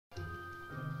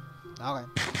Okay.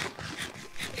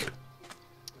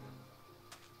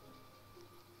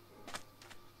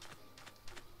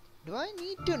 Do I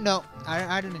need to? No,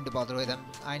 I don't need to bother with them.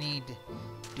 I need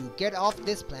to get off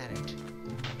this planet.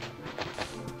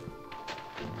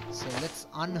 So let's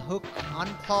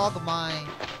unclog my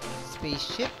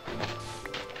spaceship.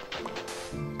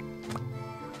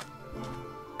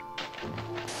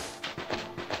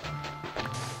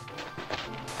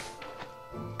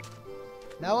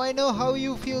 Now I know how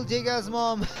you feel, Jiga's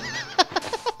mom.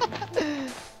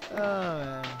 Oh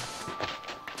man.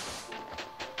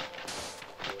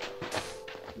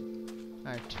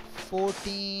 Alright,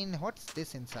 14. What's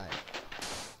this inside?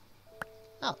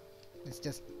 Oh, this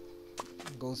just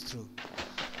goes through.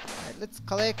 Alright, let's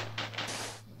collect.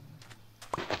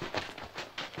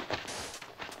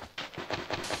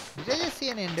 Did I just see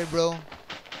an ender, bro?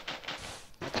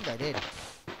 I think I did.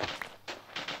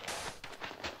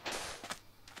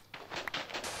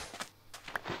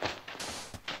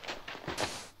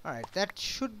 Alright, that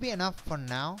should be enough for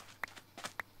now.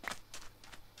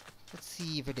 Let's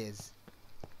see if it is.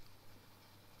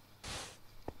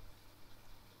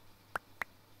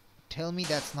 Tell me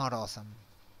that's not awesome.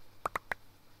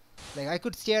 Like, I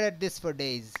could stare at this for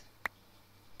days.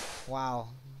 Wow.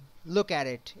 Look at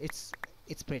it. It's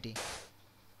pretty.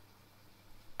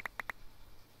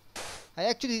 I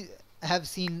actually have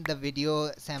seen the video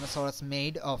Samosaurus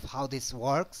made of how this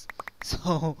works.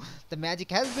 So the magic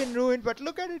has been ruined, but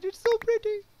look at it, it's so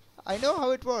pretty. I know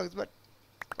how it works, but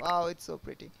wow, it's so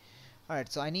pretty.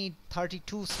 Alright, so I need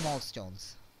 32 small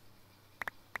stones.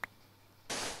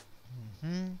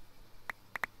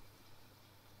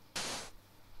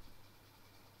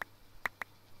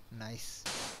 Nice.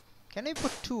 Can we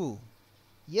put 2?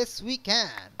 Yes, we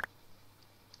can.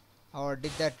 Or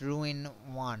did that ruin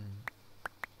 1?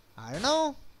 I don't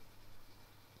know.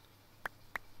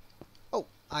 Oh,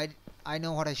 I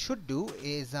know what I should do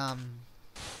is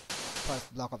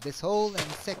first block up this hole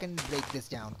and second break this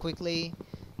down quickly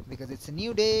because it's a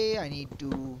new day. I need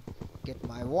to get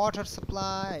my water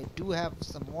supply. I do have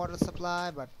some water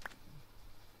supply, but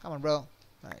come on, bro.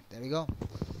 Alright, there we go.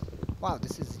 Wow,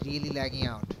 this is really lagging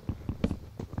out.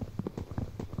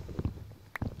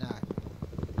 Alright.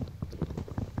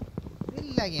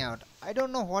 Really lagging out. I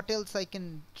don't know what else I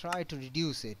can try to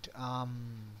reduce it.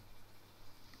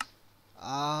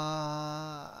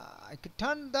 I could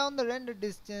turn down the render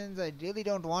distance. I really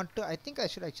don't want to. I think I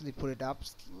should actually put it up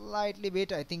slightly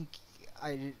bit. I think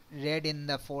I read in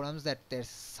the forums that there's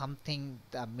something,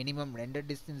 the minimum render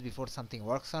distance before something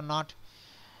works or not.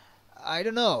 I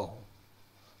don't know.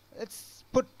 Let's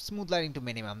put smooth lighting to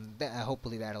minimum.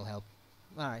 Hopefully that'll help.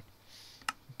 Alright.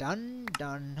 Done.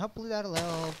 Hopefully that'll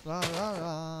help. La, la,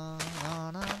 la.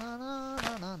 Na, na, na, na,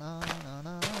 na, na, na,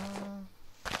 na.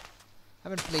 I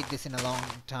haven't played this in a long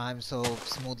time, so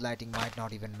smooth lighting might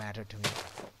not even matter to me.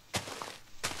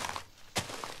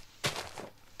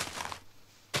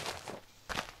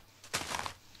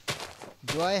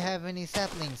 Do I have any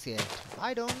saplings yet?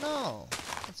 I don't know.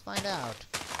 Let's find out.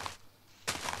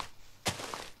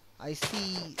 I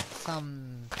see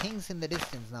some things in the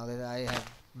distance now that I have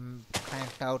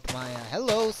cranked out my...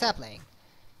 hello, sapling!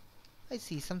 I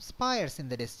see some spires in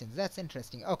the distance. That's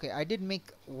interesting. Okay, I did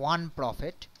make 1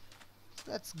 profit.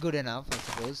 That's good enough, I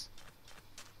suppose.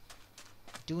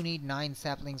 Do need 9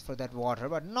 saplings for that water,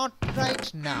 but not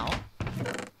right now.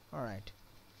 Alright.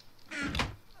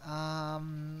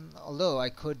 Although I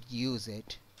could use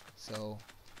it, so...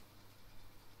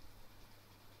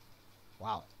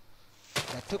 wow.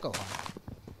 That took a while.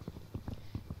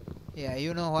 Yeah,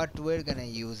 you know what? We're gonna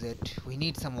use it. We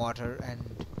need some water,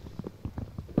 and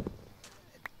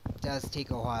it does take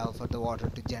a while for the water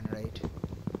to generate.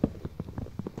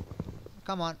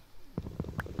 Come on.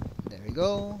 There we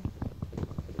go.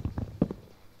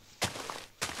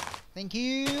 Thank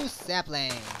you,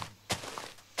 sapling.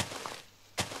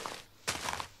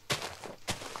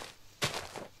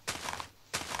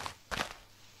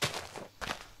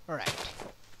 Alright.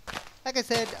 Like I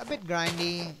said, a bit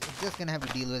grindy. You're just gonna have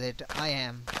to deal with it. I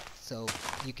am. So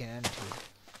you can too.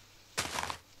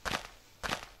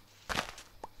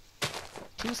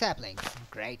 2 saplings.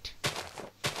 Great.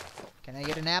 Can I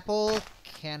get an apple?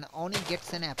 Can Oni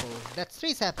gets an apple. That's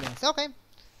 3 saplings. Okay.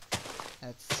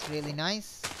 That's really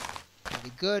nice.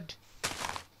 Really good.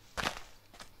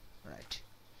 Right.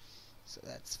 So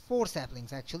that's 4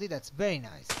 saplings actually. That's very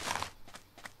nice.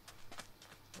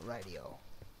 Radio.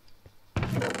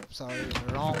 Sorry,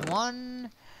 wrong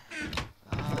one.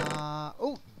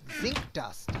 Oh, zinc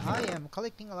dust. I am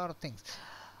collecting a lot of things.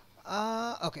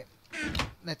 Okay.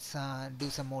 Let's do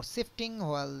some more sifting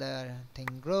while the thing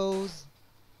grows.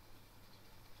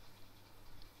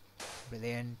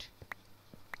 Brilliant.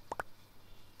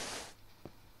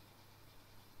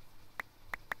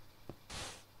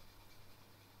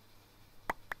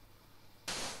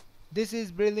 This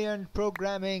is brilliant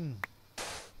programming.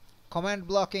 Command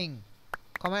blocking.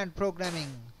 Command programming.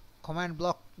 Command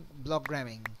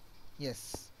blockgramming.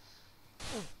 Yes.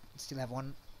 Oh, still have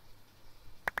one.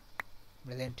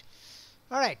 Brilliant.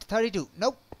 Alright, 32.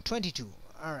 Nope, 22.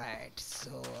 Alright,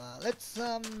 so let's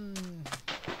unclog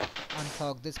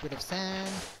this bit of sand.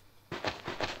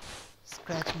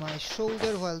 Scratch my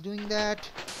shoulder while doing that.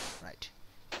 Right.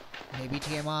 Maybe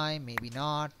TMI, maybe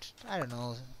not. I don't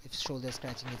know if shoulder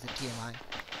scratching is a TMI.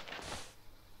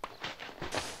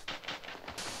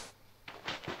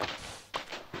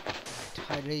 Right,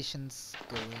 hydration's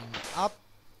going up.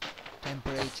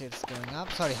 Temperature's going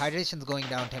up. Sorry, hydration's going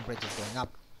down, temperature's going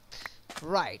up.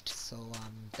 Right, so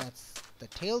that's the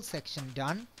tail section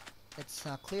done. Let's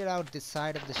clear out this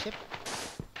side of the ship.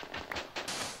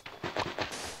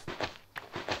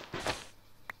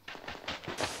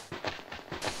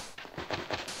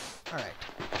 Alright.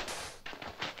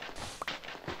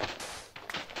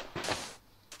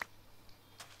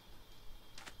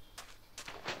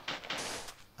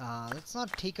 Let's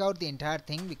not take out the entire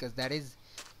thing because that is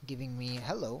giving me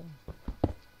hello.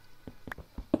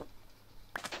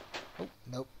 Oh,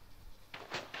 nope.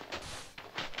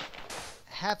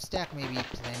 Half stack may be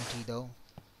plenty though.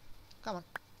 Come on.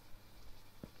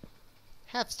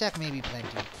 Half stack may be plenty.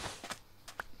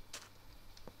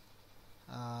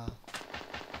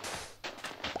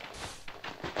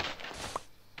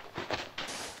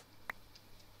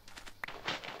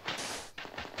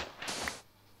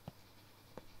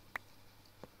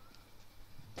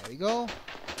 There we go.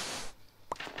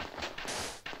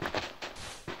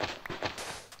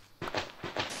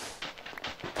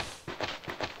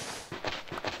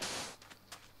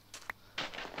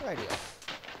 Rightio.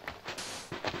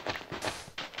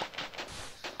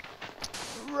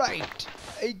 Right.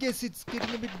 I guess it's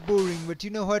getting a bit boring, but you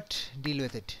know what? Deal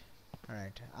with it.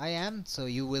 Alright. I am, so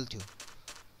you will too.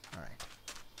 Alright.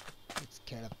 Let's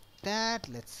get up that.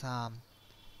 Let's do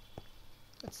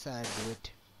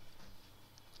it.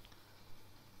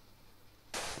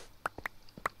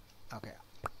 Okay.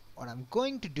 What I'm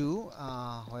going to do,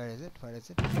 where is it?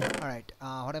 Alright.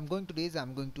 What I'm going to do is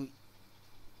I'm going to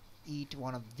eat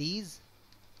one of these.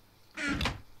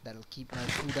 That'll keep my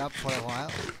food up for a while.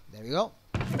 There we go.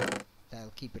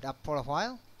 That'll keep it up for a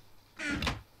while.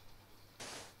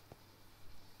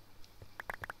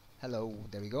 Hello,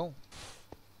 there we go.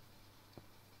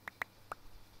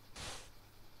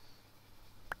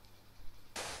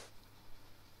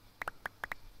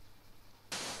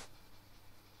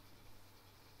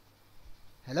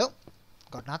 Hello?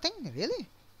 Got nothing? Really?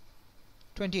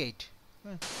 28.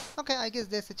 Okay, I guess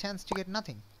there's a chance to get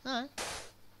nothing. Alright.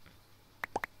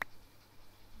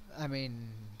 I mean,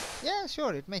 yeah,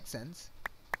 sure, it makes sense.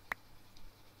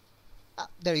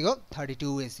 There you go.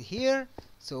 32 is here.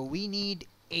 So we need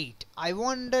 8. I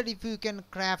wonder if you can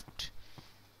craft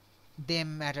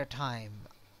them at a time.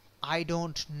 I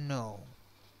don't know.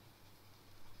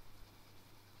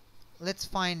 Let's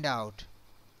find out.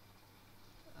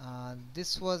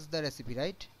 This was the recipe,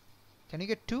 right? Can you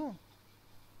get 2?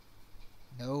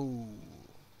 No.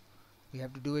 We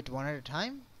have to do it one at a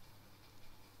time?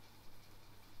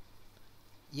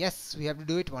 Yes, we have to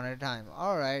do it one at a time.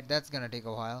 Alright, that's gonna take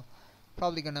a while.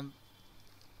 Probably gonna...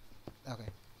 Okay.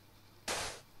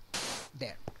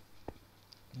 There.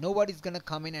 Nobody's gonna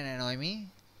come in and annoy me.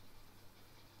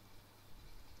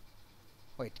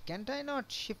 Wait, can't I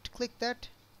not shift click that?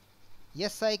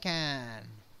 Yes, I can.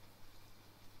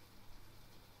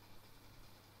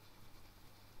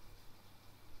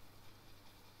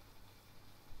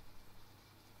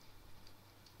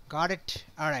 Got it.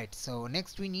 Alright, so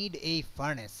next we need a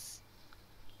furnace.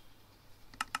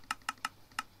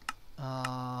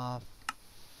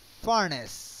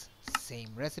 Furnace. Same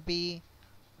recipe.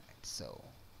 Right, so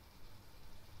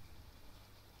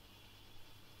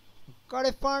got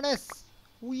a furnace.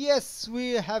 Yes,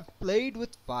 we have played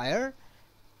with fire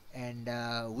and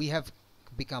we have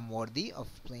become worthy of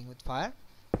playing with fire.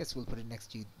 Guess we'll put it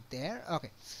next to you there.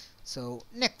 Okay, so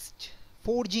next,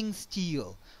 forging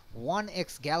steel.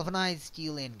 1x galvanized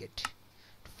steel ingot.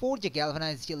 To forge a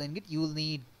galvanized steel ingot, you will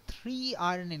need 3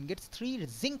 iron ingots, 3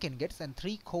 zinc ingots, and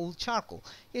 3 coal charcoal.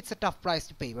 It's a tough price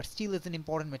to pay, but steel is an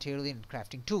important material in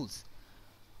crafting tools.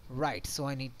 Right, so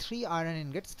I need 3 iron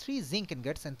ingots, 3 zinc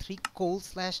ingots, and 3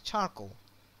 coal/charcoal.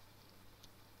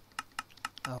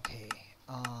 Okay.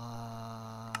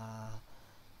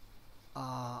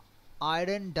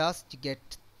 Iron dust, to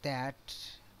get that,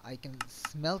 I can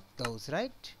smelt those,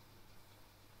 right?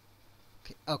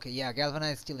 Okay, yeah,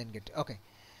 galvanized steel ingot. Okay,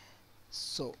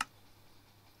 so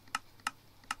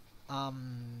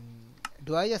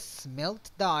do I just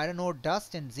smelt the iron ore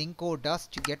dust and zinc ore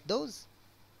dust to get those?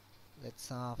 Let's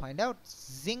find out.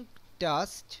 Zinc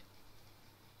dust.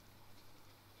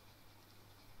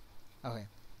 Okay,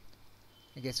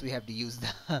 I guess we have to use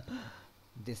the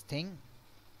this thing.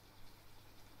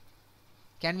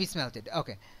 Can we smelt it?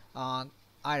 Okay,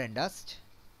 iron dust.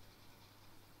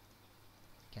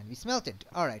 Can we smelt it?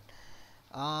 All right.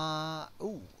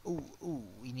 Ooh.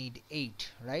 We need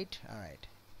 8, right? All right.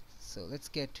 So let's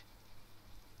get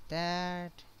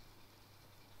that.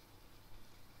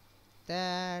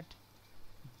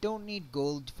 Don't need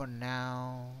gold for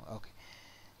now. Okay.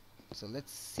 So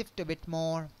let's sift a bit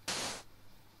more.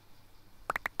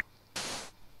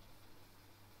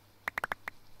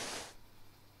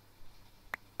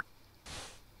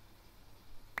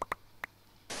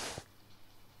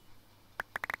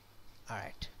 All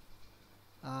right.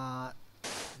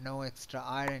 No extra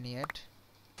iron yet,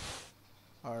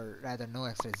 or rather no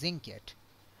extra zinc yet.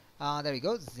 There we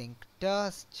go. Zinc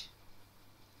dust.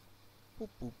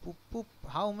 Poop.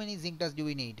 How many zinc dust do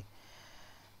we need?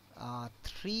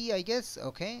 3, I guess.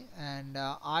 Okay. And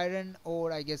iron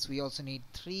ore, I guess we also need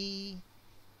 3.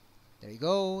 There we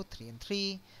go. 3 and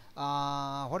 3.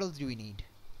 What else do we need?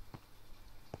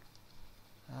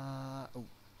 Oh,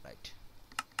 right.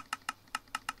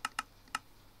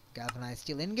 Galvanized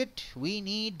steel ingot. We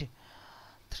need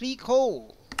 3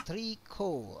 coal. 3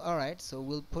 coal. Alright, so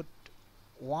we'll put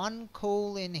 1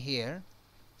 coal in here.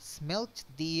 Smelt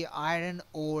the iron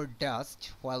ore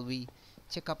dust while we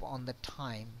check up on the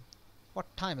time. What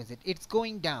time is it? It's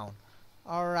going down.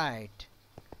 Alright.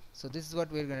 So this is what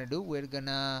we're gonna do. We're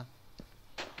gonna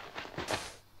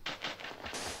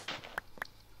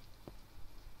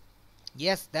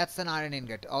yes, that's an iron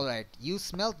ingot. Alright, you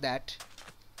smelt that.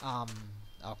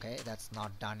 Okay, that's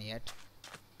not done yet.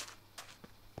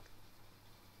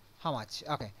 How much?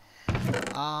 Okay.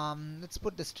 Let's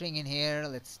put the string in here.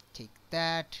 Let's take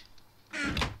that.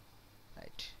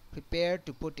 Right. Prepare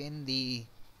to put in the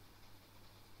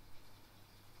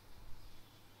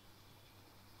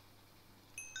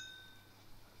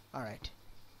alright.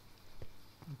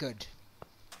 Good.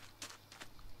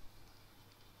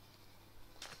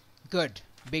 Good.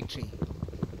 Big tree.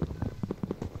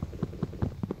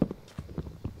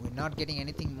 We're not getting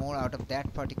anything more out of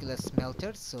that particular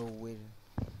smelter, so we're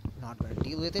not going to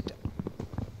deal with it.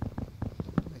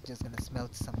 We're just going to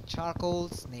smelt some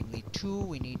charcoals, namely 2.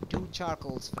 We need 2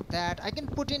 charcoals for that. I can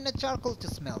put in a charcoal to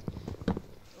smelt.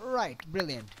 Right,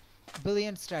 brilliant.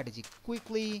 Brilliant strategy.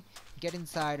 Quickly get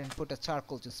inside and put a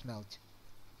charcoal to smelt.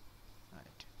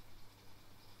 Right.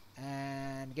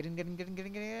 And get in.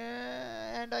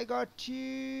 And I got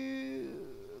you.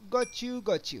 Got you.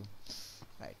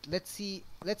 Right, let's see.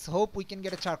 Let's hope we can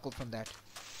get a charcoal from that.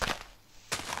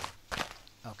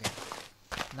 Okay.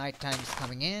 Night time's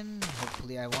coming in.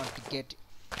 Hopefully I want to get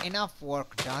enough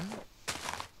work done.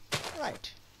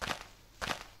 Right.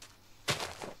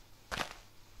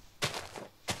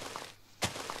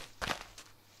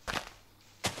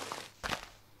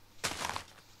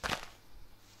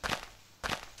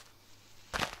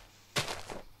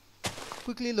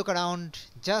 Quickly look around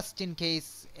just in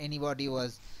case anybody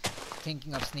was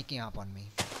thinking of sneaking up on me.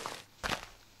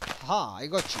 Ha! I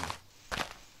got you.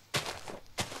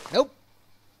 Nope.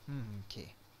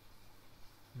 Okay.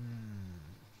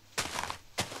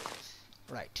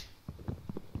 Right.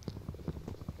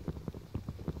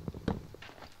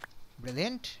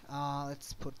 Brilliant.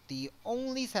 Let's put the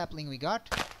only sapling we got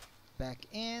back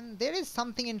in. There is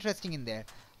something interesting in there.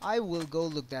 I will go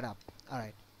look that up.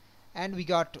 Alright. And we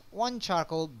got 1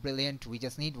 charcoal. Brilliant. We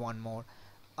just need 1 more.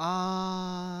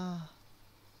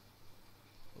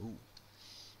 Ooh.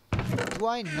 Do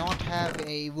I not have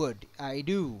a wood? I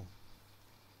do.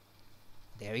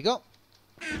 There we go.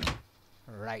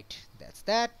 Right. That's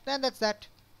that. And that's that.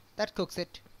 That cooks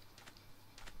it.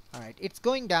 Alright. It's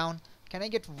going down. Can I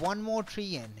get 1 more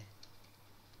tree in?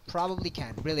 Probably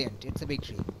can. Brilliant. It's a big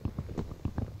tree.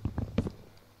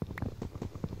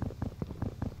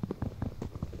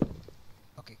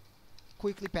 Okay.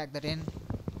 Quickly pack that in.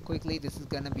 Quickly. This is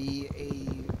gonna be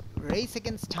a race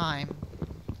against time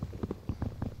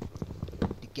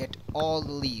to get all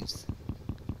the leaves.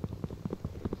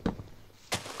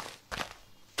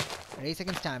 Race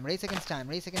against time.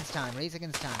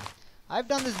 I've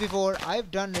done this before.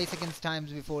 I've done race against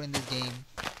times before in this game.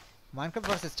 Minecraft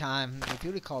versus time, if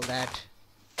you recall that.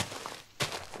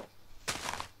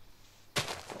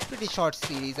 Pretty short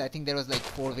series. I think there was like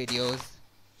 4 videos.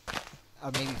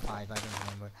 Or maybe 5, I don't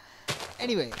remember.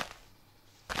 Anyway.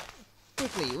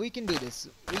 quickly. We can do this.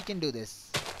 We can do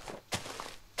this.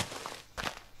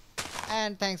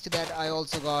 And thanks to that, I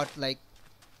also got like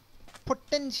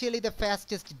potentially the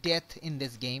fastest death in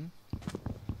this game.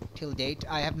 Till date,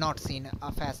 I have not seen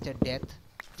a faster death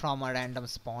from a random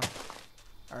spawn.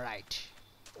 Alright.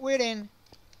 We're in.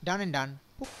 Done and done.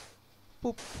 Poop,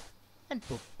 poop, and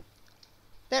poop.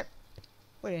 There.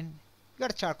 We're in.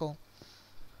 Got a charcoal.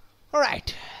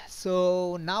 Alright.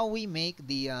 So now we make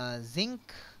the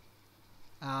zinc.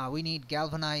 We need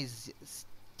galvanized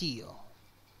steel.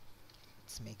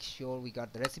 Let's make sure we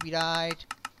got the recipe right.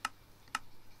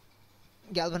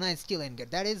 Galvanized steel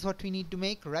ingot. That is what we need to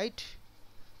make, right?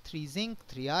 3 zinc,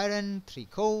 3 iron, 3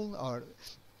 coal, or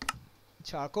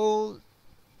charcoal.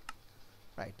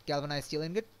 Right, galvanized steel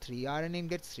ingot, 3 iron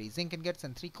ingots, 3 zinc ingots,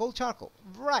 and 3 coal charcoal.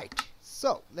 Right,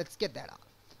 so let's get that out.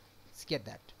 Let's get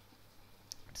that.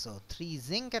 So 3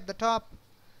 zinc at the top,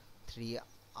 3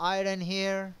 iron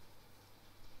here,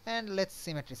 and let's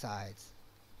symmetricize.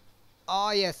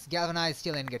 Oh yes, galvanized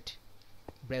steel ingot.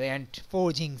 Brilliant.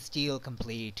 Forging steel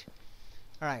complete.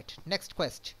 Alright, next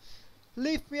quest.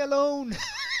 Leave me alone!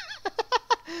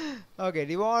 Okay,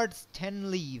 rewards 10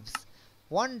 leaves.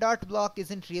 1 dart block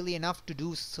isn't really enough to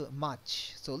do so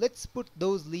much. So let's put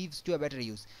those leaves to a better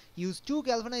use. Use 2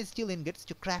 galvanized steel ingots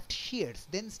to craft shears.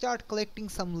 Then start collecting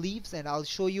some leaves and I'll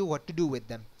show you what to do with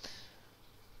them.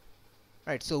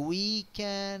 Right, so we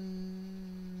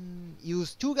can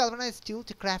use 2 galvanized steel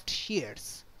to craft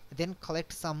shears. Then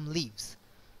collect some leaves.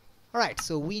 Alright,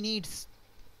 so we need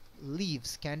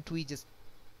leaves. Can't we just...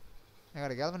 I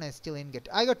got a galvanized steel ingot.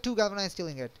 I got 2 galvanized steel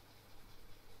ingot.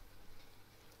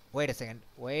 Wait a second.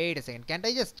 Wait a second. Can't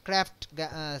I just craft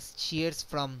shears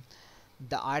from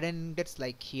the iron ingots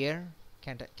like here?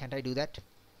 Can't I do that?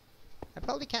 I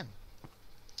probably can.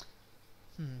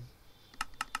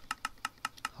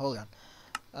 Hold on.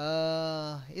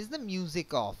 Is the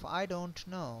music off? I don't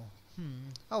know.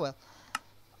 Oh well.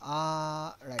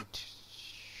 Right.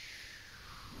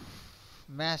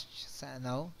 Mesh,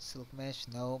 no. Silk mesh,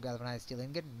 no. Galvanized steel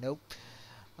ingot, nope.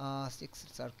 6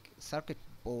 circuit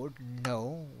board,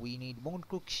 no. We need bone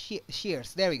crook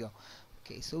shears. There we go.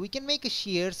 Okay, so we can make a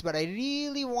shears, but I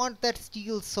really want that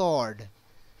steel sword.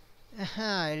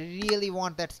 I really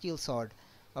want that steel sword.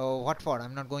 Oh, what for?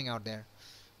 I'm not going out there.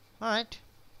 Alright.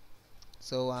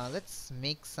 So let's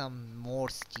make some more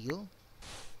steel,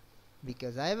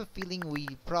 because I have a feeling we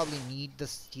probably need the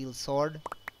steel sword.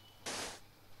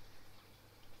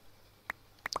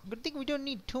 Good thing we don't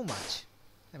need too much.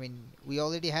 I mean, we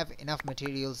already have enough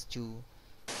materials to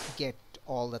get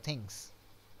all the things.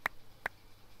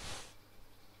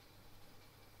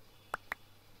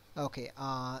 Okay,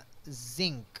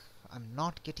 zinc. I'm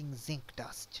not getting zinc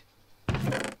dust.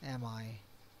 Am I?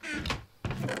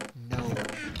 No.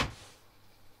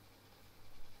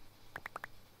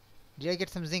 Did I get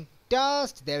some zinc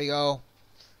dust? There we go.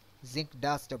 Zinc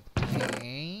dust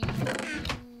obtained.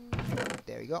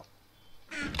 There we go.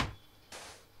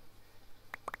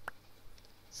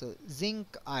 So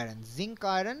zinc iron,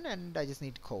 and I just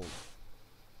need coal.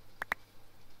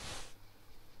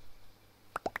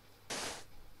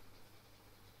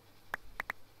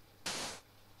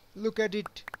 Look at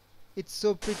it. It's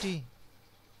so pretty.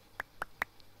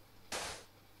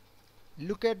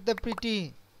 Look at the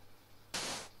pretty.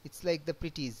 It's like the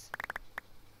pretties.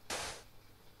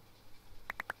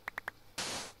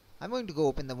 I'm going to go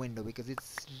open the window because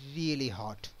it's really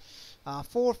hot.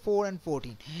 4, 4, and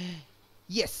 14.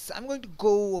 Yes, I'm going to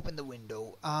go open the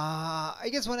window. I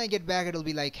guess when I get back it'll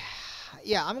be like...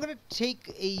 Yeah, I'm gonna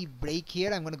take a break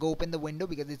here. I'm gonna go open the window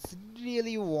because it's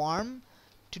really warm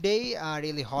today.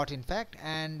 Really hot in fact.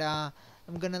 And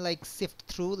I'm gonna like sift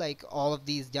through like all of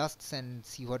these dusts and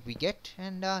see what we get.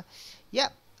 And yeah,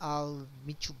 I'll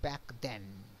meet you back then.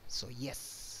 So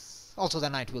yes. Also the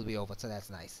night will be over, so that's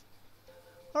nice.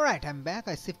 Alright, I'm back.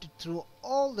 I sifted through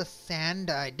all the sand.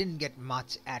 I didn't get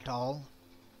much at all.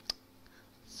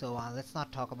 So let's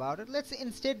not talk about it. Let's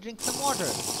instead drink some water.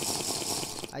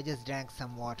 I just drank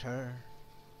some water.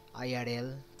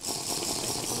 IRL, I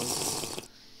suppose.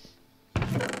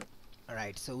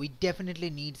 Alright, so we definitely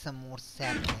need some more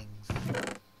saplings.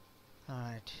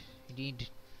 Alright, we need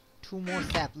 2 more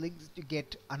saplings to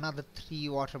get another 3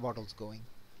 water bottles going.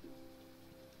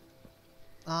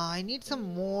 I need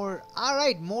some more...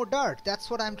 Alright, more dirt. That's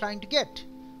what I'm trying to get.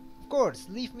 Of course,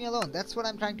 leave me alone. That's what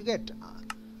I'm trying to get.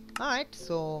 Alright,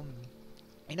 so...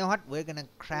 You know what? We're gonna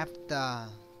craft the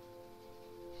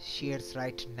shears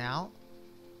right now.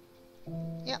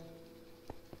 Yeah.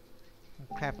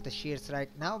 Craft the shears right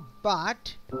now,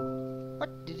 but...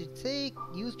 What did it say?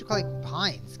 Used to collect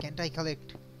pines. Can't I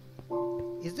collect...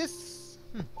 Is this...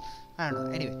 I don't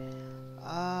know. Anyway.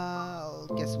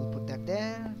 Guess we'll put that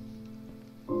there.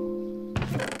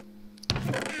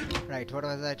 Right, what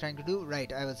was I trying to do?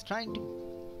 Right, I was trying to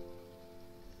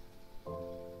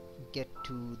get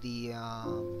to the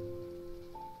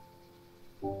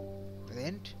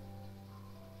brilliant.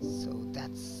 So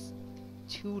that's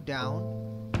 2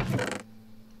 down.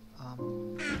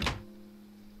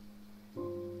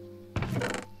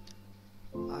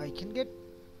 I can get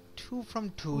 2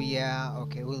 from 2. Yeah,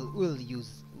 okay, you'll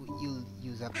use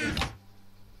up this.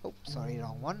 Oh, sorry,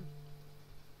 wrong one.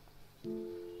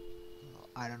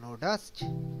 Iron ore dust.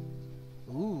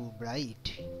 Ooh,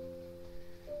 bright.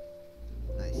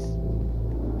 Nice.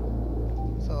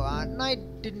 So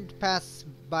night didn't pass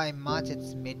by much.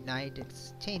 It's midnight.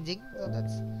 It's changing, so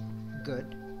that's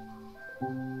good.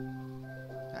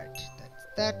 Right, that's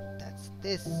that. That's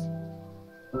this.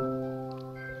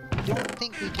 Don't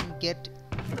think we can get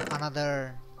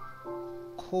another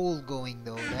coal going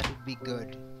though. That would be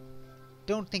good.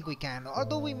 Don't think we can,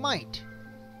 although we might.